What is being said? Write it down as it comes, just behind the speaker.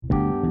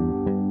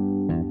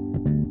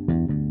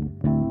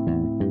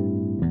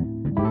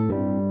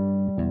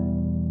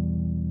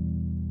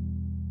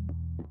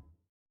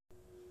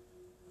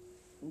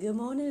Good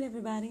morning,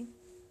 everybody.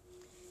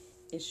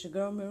 It's your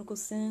girl Miracle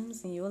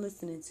Sims, and you're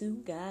listening to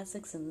God,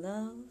 Sex, and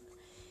Love.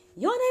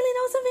 Your daily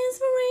dose of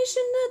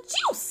inspiration, the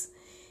juice.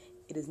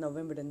 It is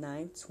November the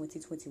 9th,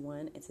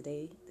 2021, and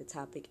today the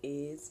topic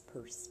is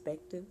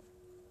perspective.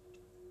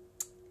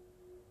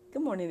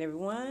 Good morning,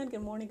 everyone.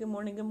 Good morning, good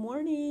morning, good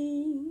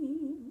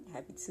morning.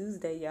 Happy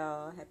Tuesday,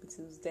 y'all. Happy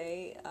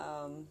Tuesday.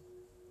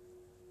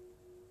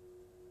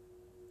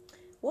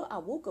 Well, I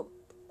woke up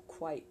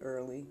quite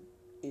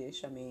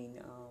early-ish.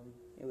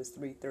 It was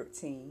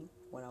 3:13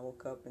 when I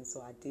woke up, and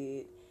so I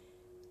did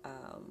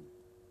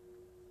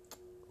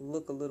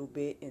look a little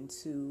bit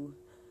into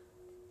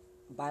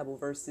Bible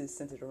verses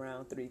centered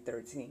around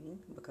 3:13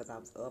 because I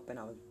was up and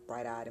I was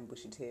bright-eyed and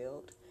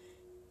bushy-tailed.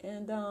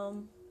 And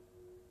I've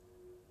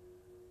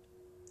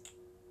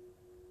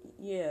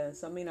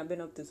been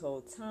up this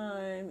whole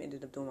time,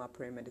 ended up doing my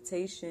prayer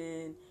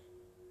meditation,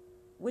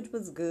 which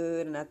was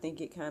good, and I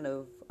think it kind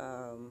of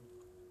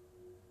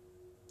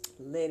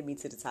led me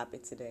to the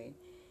topic today.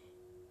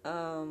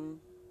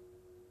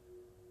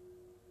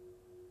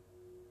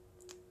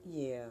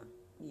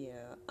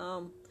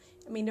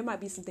 There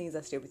might be some things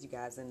I share with you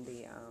guys in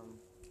the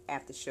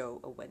after show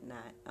or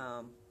whatnot.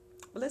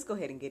 But let's go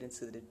ahead and get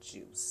into the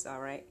juice,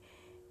 all right?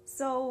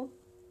 So,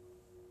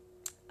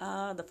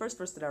 the first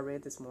verse that I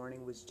read this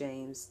morning was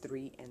James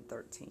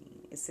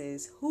 3:13. It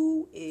says,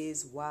 "Who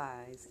is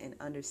wise and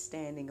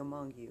understanding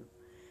among you?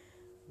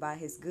 By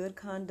his good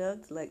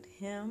conduct, let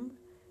him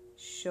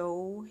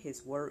show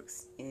his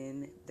works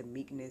in the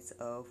meekness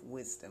of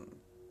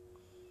wisdom."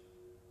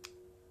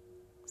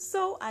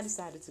 So I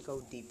decided to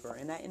go deeper,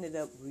 and I ended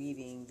up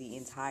reading the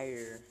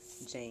entire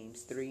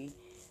James 3.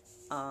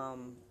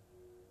 And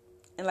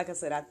like I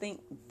said, I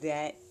think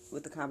that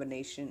with the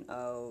combination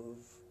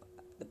of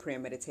the prayer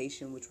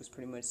meditation, which was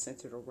pretty much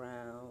centered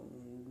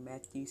around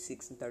Matthew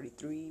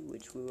 6:33,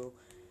 which I'll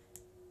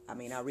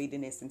read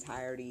in its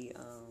entirety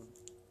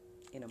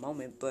in a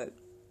moment, but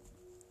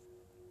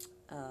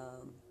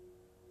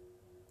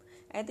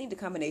I think the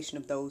combination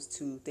of those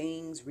two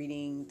things,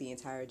 reading the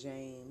entire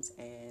James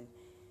and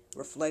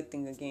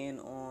reflecting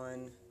again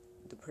on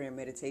the prayer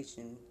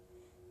meditation,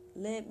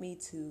 led me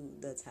to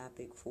the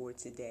topic for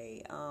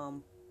today.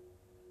 Well,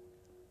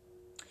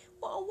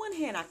 on one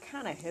hand, I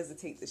kind of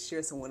hesitate to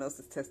share someone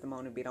else's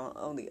testimony, but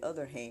on the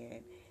other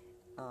hand,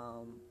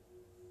 I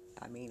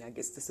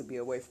guess this will be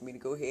a way for me to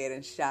go ahead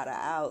and shout her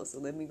out. So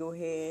let me go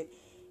ahead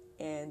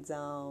and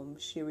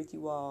share with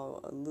you all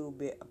a little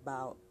bit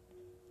about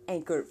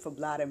Anchored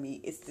Phlebotomy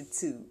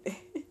Institute.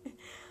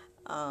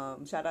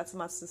 Shout out to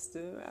my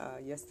sister.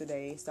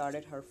 Yesterday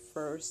started her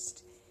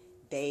first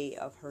day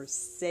of her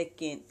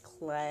second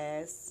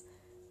class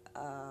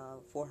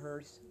for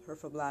her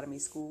phlebotomy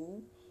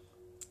school.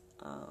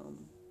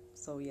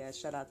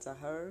 Shout out to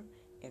her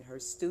and her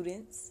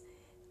students.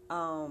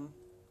 And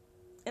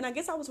I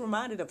guess I was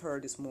reminded of her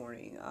this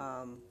morning.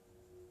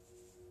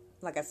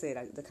 Like I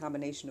said, the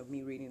combination of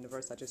me reading the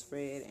verse I just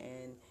read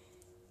and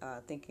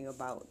thinking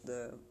about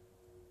the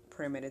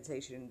prayer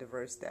meditation, the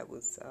verse that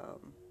was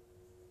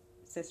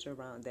centered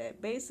around that.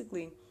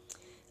 Basically,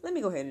 let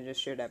me go ahead and just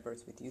share that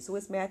verse with you. So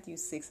it's Matthew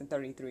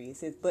 6:33. It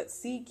says, "But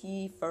seek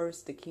ye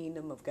first the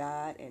kingdom of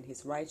God and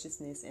his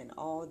righteousness, and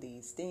all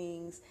these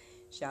things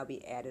shall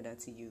be added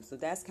unto you." So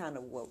that's kind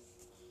of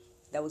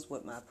that was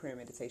what my prayer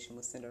meditation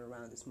was centered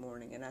around this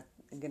morning. And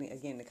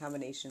again, the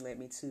combination led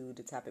me to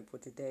the topic for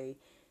today,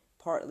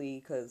 partly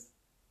because,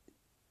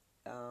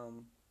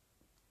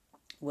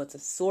 to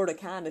sort of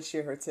kind of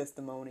share her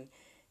testimony.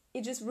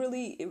 It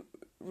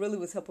really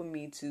was helping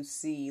me to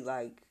see,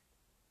 like,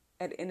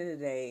 at the end of the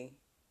day,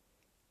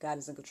 God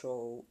is in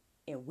control,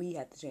 and we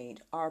have to change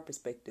our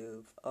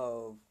perspective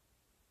of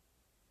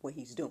what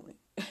he's doing.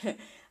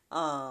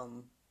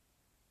 And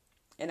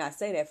I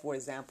say that, for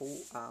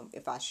example,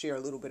 if I share a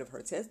little bit of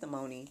her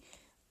testimony,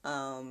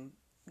 I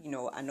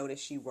know that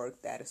she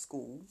worked at a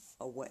school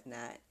or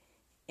whatnot,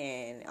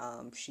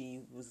 and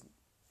she was,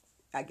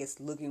 I guess,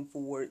 looking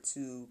forward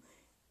to,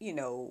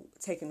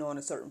 taking on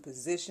a certain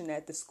position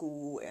at the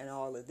school and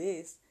all of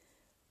this.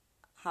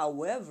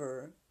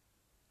 However,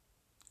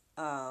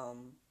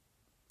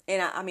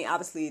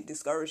 obviously it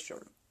discouraged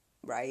her,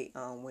 right?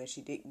 When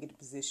she didn't get a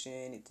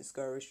position, it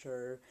discouraged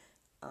her.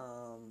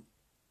 And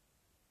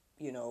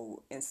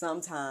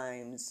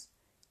sometimes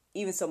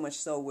even so much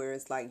so where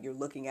it's like you're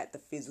looking at the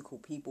physical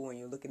people and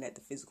you're looking at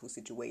the physical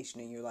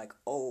situation and you're like,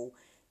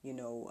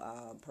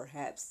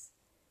 perhaps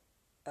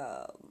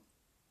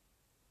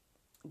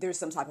there's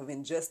some type of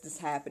injustice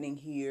happening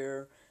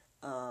here.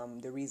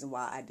 The reason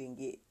why I didn't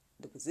get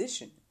the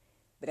position.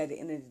 But at the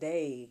end of the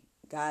day,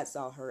 God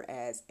saw her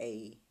as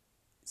a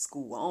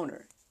school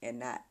owner and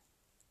not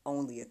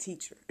only a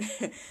teacher.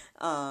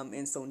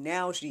 And so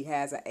now she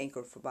has an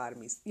Anchored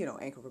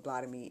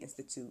Phlebotomy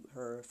Institute,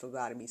 her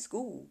phlebotomy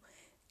school.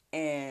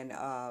 And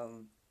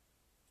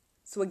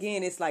so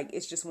again,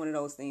 it's just one of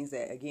those things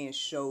that, again,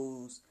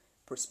 shows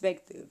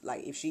perspective.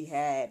 Like, if she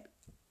had,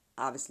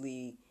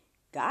 obviously,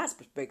 God's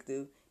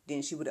perspective,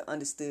 then she would have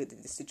understood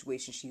that the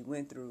situation she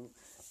went through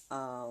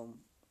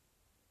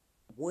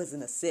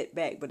wasn't a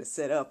setback, but a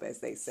setup, as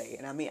they say.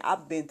 And I mean,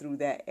 I've been through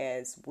that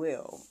as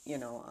well,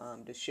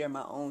 to share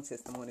my own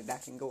testimony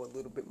that I can go a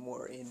little bit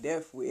more in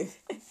depth with.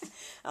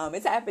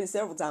 It's happened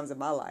several times in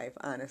my life,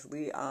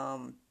 honestly.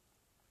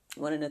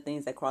 One of the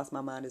things that crossed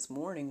my mind this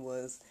morning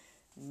was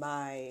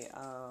my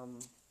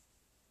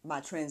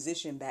my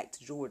transition back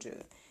to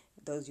Georgia.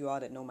 Those of you all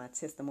that know my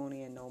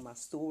testimony and know my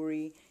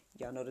story,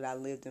 y'all know that I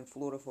lived in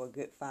Florida for a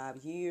good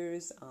 5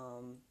 years,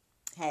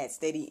 had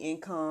steady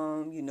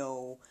income,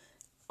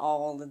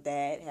 all of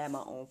that, had my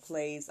own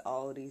place,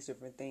 all of these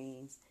different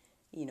things.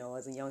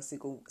 As a young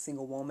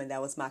single woman,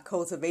 that was my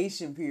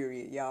cultivation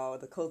period, y'all.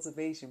 The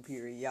cultivation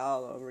period,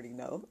 y'all already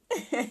know.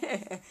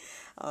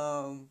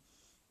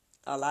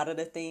 A lot of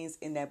the things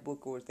in that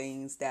book were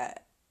things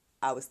that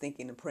I was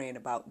thinking and praying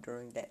about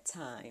during that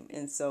time.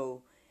 And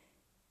so,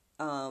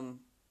 and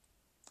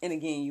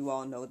again, you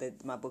all know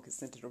that my book is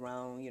centered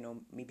around,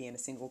 me being a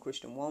single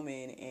Christian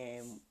woman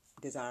and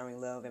desiring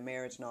love and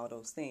marriage and all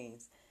those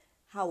things.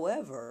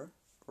 However,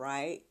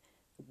 right,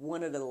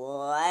 one of the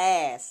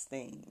last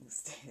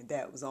things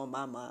that was on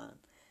my mind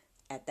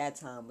at that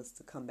time was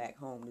to come back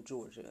home to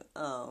Georgia.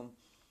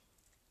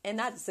 And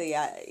not to say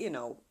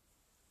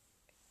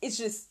it's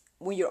just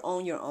when you're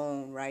on your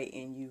own, right,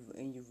 and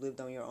you've lived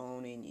on your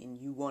own,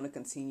 and you want to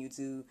continue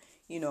to,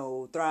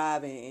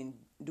 thrive and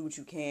do what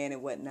you can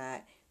and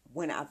whatnot.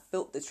 When I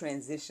felt the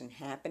transition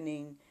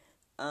happening,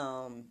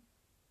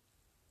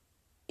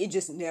 it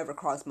just never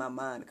crossed my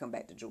mind to come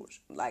back to Georgia.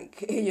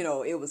 Like,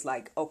 it was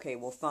like, okay,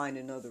 well, find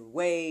another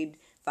way,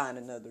 find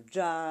another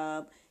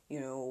job,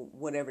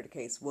 whatever the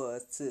case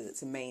was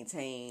to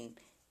maintain,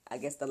 I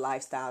guess, the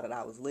lifestyle that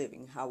I was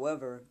living.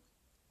 However,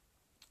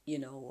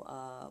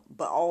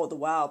 but all the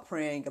while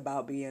praying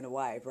about being a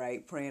wife,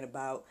 right? Praying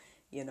about,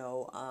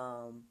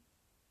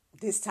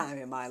 this time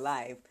in my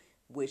life,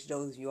 which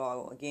those of you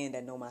all, again,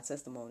 that know my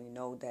testimony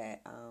know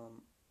that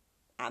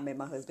I met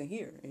my husband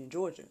here in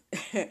Georgia.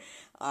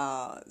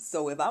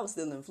 So if I was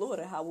still in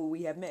Florida, how would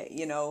we have met,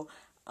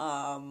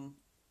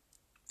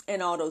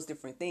 and all those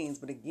different things.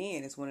 But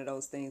again, it's one of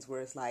those things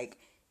where it's like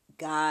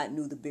God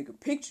knew the bigger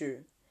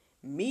picture.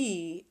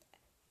 Me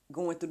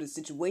going through the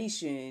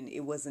situation, it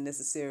wasn't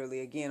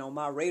necessarily, again, on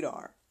my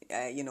radar.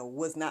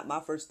 Was not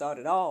my first thought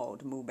at all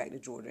to move back to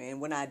Georgia.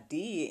 And when I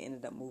did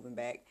ended up moving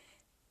back,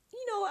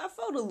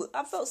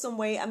 I felt some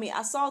way. I mean,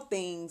 I saw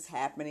things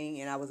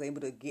happening and I was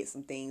able to get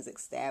some things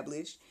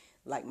established,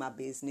 like my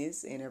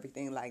business and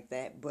everything like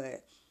that.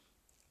 But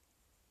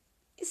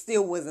it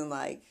still wasn't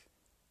like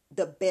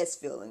the best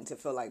feeling to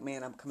feel like,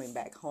 man, I'm coming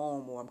back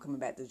home or I'm coming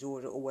back to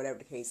Georgia or whatever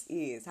the case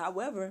is.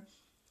 However,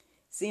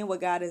 seeing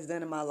what God has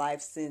done in my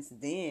life since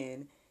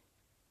then,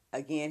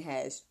 again,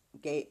 has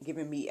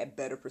given me a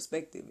better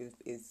perspective.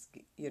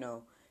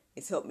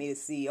 It's helped me to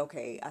see,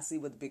 okay, I see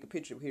what the bigger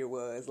picture here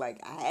was.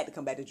 Like, I had to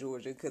come back to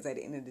Georgia because at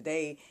the end of the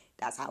day,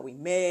 that's how we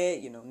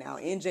met. Now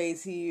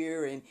NJ's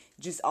here and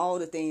just all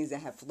the things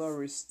that have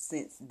flourished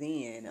since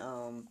then.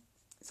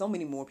 So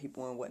many more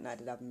people and whatnot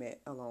that I've met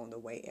along the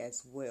way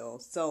as well.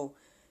 So,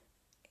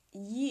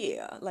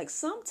 yeah, like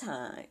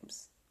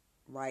sometimes,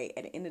 right,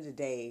 at the end of the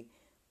day,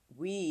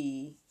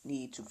 we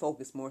need to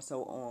focus more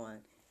so on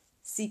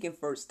seeking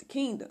first the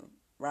kingdom,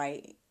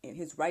 right, and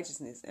his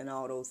righteousness and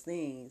all those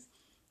things,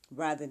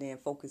 rather than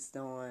focused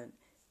on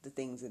the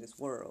things of this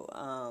world.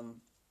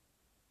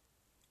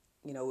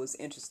 It was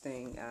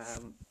interesting.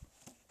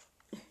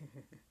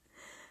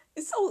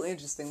 It's so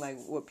interesting, like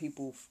what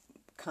people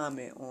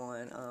comment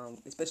on,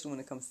 especially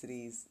when it comes to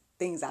these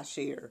things I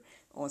share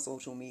on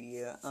social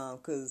media,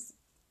 because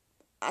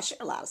I share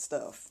a lot of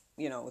stuff,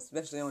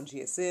 especially on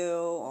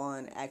GSL,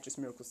 on Actress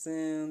Miracle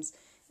Sims,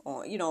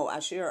 I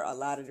share a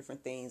lot of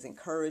different things,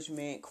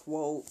 encouragement,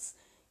 quotes,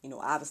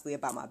 obviously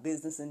about my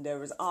business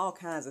endeavors, all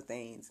kinds of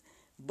things.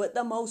 But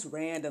the most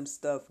random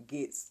stuff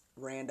gets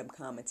random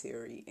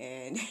commentary,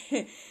 and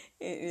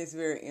it's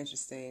very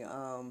interesting.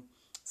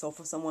 So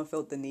for someone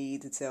felt the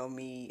need to tell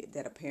me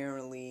that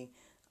apparently,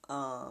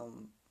 a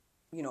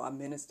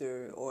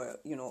minister or,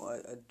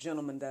 a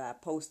gentleman that I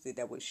posted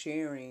that was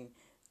sharing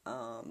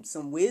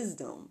some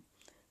wisdom,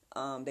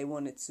 they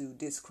wanted to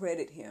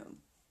discredit him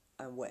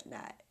and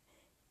whatnot.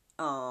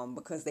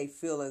 Because they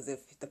feel as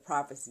if the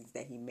prophecies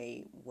that he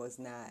made was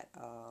not,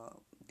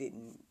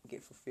 didn't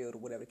get fulfilled or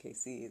whatever the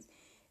case is.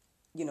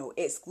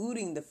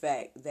 Excluding the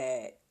fact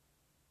that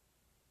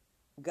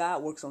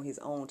God works on his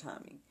own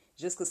timing.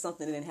 Just because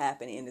something didn't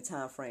happen in the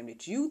time frame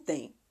that you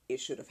think it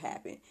should have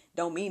happened,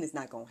 don't mean it's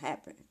not going to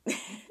happen.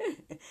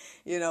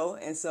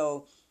 And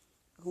so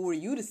who are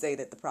you to say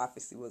that the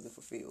prophecy wasn't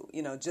fulfilled?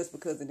 Just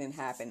because it didn't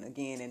happen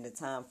again in the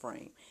time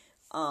frame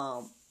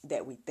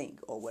that we think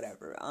or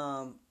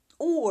whatever.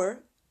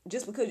 Or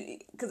just because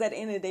at the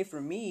end of the day, for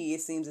me,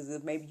 it seems as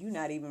if maybe you're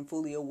not even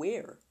fully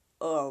aware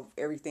of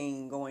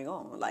everything going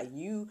on. Like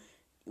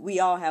we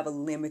all have a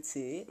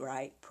limited,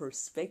 right,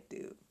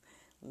 perspective.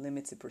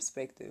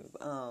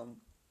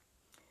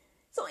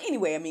 So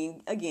anyway, I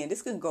mean, again,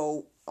 this can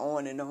go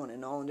on and on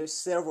and on. There's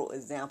several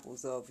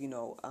examples of,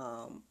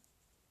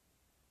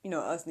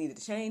 us needed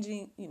to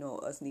changing,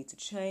 us need to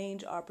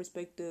change our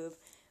perspective.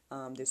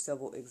 There's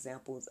several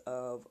examples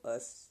of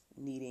us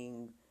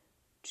needing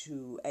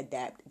to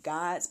adapt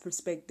God's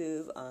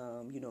perspective,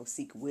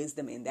 seek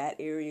wisdom in that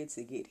area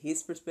to get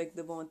his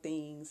perspective on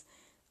things,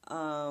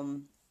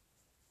 and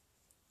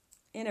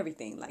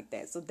everything like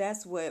that. So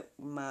that's what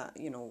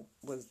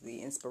was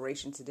the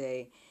inspiration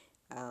today.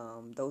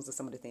 Those are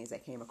some of the things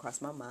that came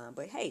across my mind.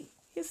 But hey,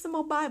 here's some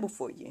more Bible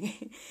for you.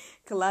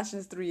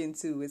 Colossians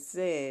 3:2, it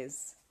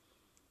says,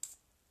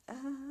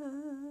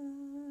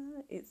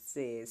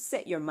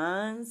 set your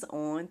minds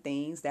on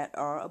things that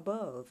are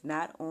above,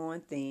 not on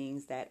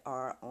things that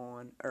are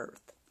on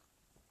earth.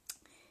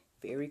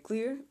 Very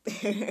clear.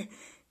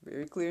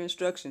 Very clear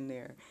instruction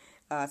there.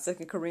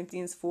 2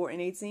 Corinthians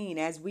 4:18,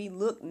 as we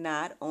look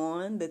not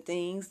on the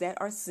things that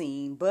are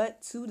seen,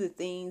 but to the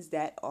things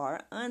that are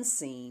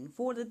unseen.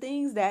 For the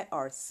things that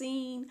are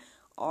seen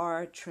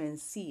are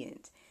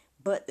transient,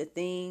 but the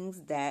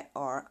things that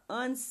are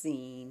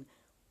unseen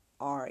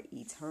are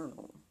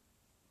eternal.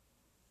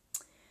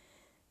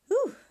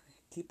 Whew.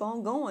 Keep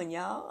on going,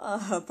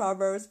 y'all.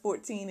 Proverbs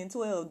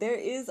 14:12. There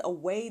is a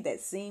way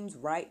that seems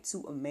right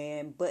to a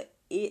man, but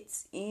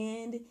its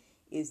end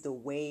is the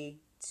way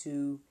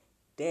to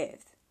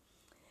death.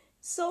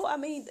 So,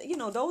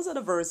 those are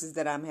the verses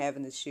that I'm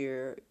having to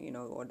share,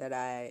 or that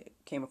I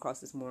came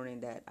across this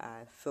morning that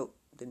I felt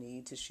the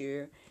need to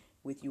share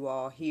with you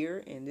all here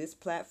in this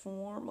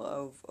platform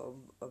of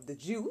the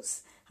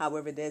juice.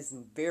 However, there's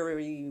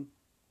very...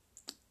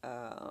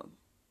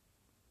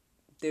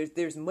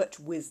 There's much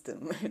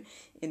wisdom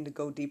in the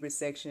Go Deeper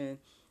section.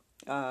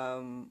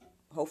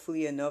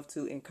 Hopefully enough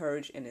to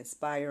encourage and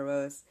inspire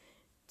us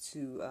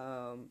to,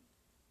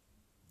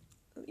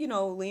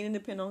 lean and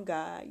depend on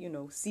God,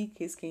 seek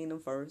his kingdom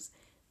first,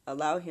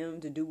 allow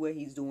him to do what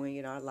he's doing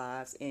in our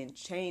lives and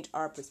change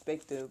our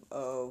perspective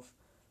of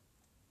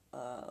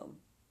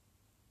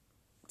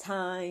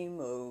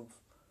time, of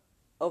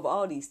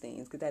all these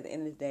things. Because at the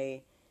end of the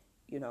day,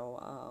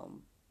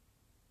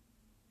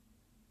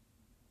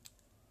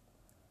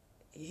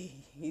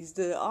 he's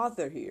the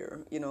author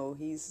here.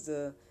 He's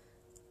the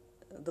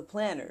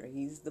planner.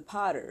 He's the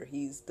potter.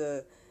 He's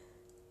the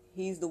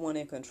one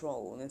in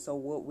control. And so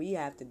what we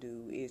have to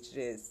do is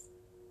just,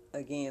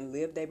 again,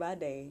 live day by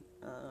day,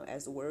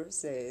 as the word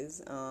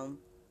says,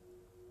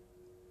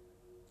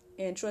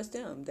 and trust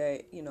him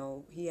that,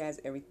 he has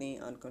everything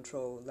under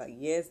control. Like,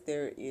 yes,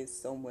 there is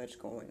so much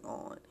going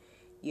on.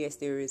 Yes,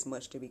 there is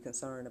much to be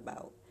concerned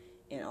about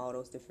and all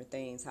those different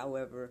things.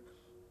 However,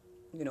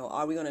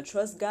 are we going to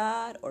trust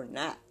God or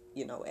not?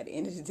 At the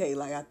end of the day,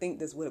 like, I think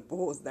that's what it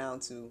boils down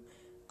to.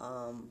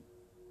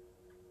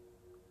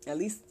 At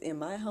least in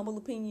my humble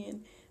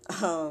opinion,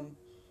 are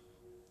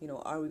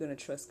we going to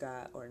trust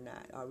God or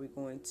not? Are we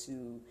going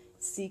to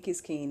seek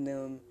his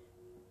kingdom,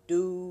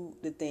 do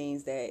the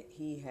things that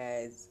he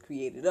has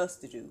created us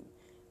to do?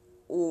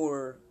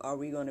 Or are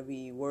we going to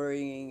be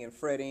worrying and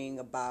fretting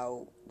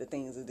about the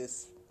things of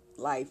this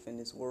life and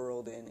this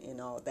world and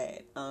all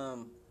that?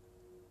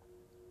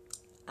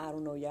 I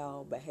don't know,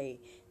 y'all, but hey,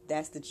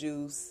 that's the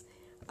juice.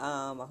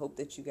 I hope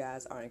that you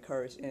guys are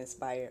encouraged and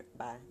inspired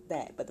by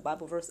that. But the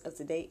Bible verse of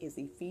today is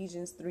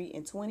Ephesians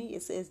 3:20.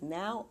 It says,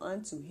 now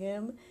unto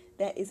him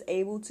that is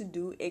able to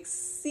do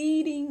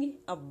exceeding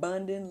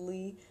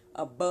abundantly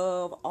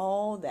above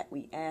all that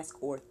we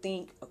ask or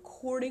think,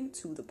 according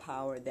to the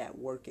power that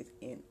worketh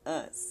in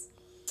us.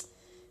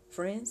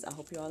 Friends, I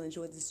hope you all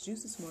enjoyed this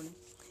juice this morning.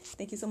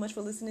 Thank you so much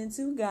for listening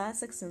to God,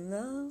 Sex, and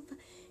Love,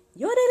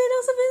 your daily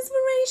dose of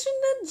inspiration,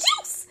 the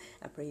juice.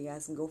 I pray you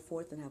guys can go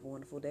forth and have a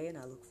wonderful day, and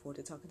I look forward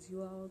to talking to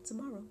you all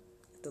tomorrow,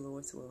 if the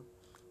Lord's will.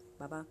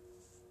 Bye-bye.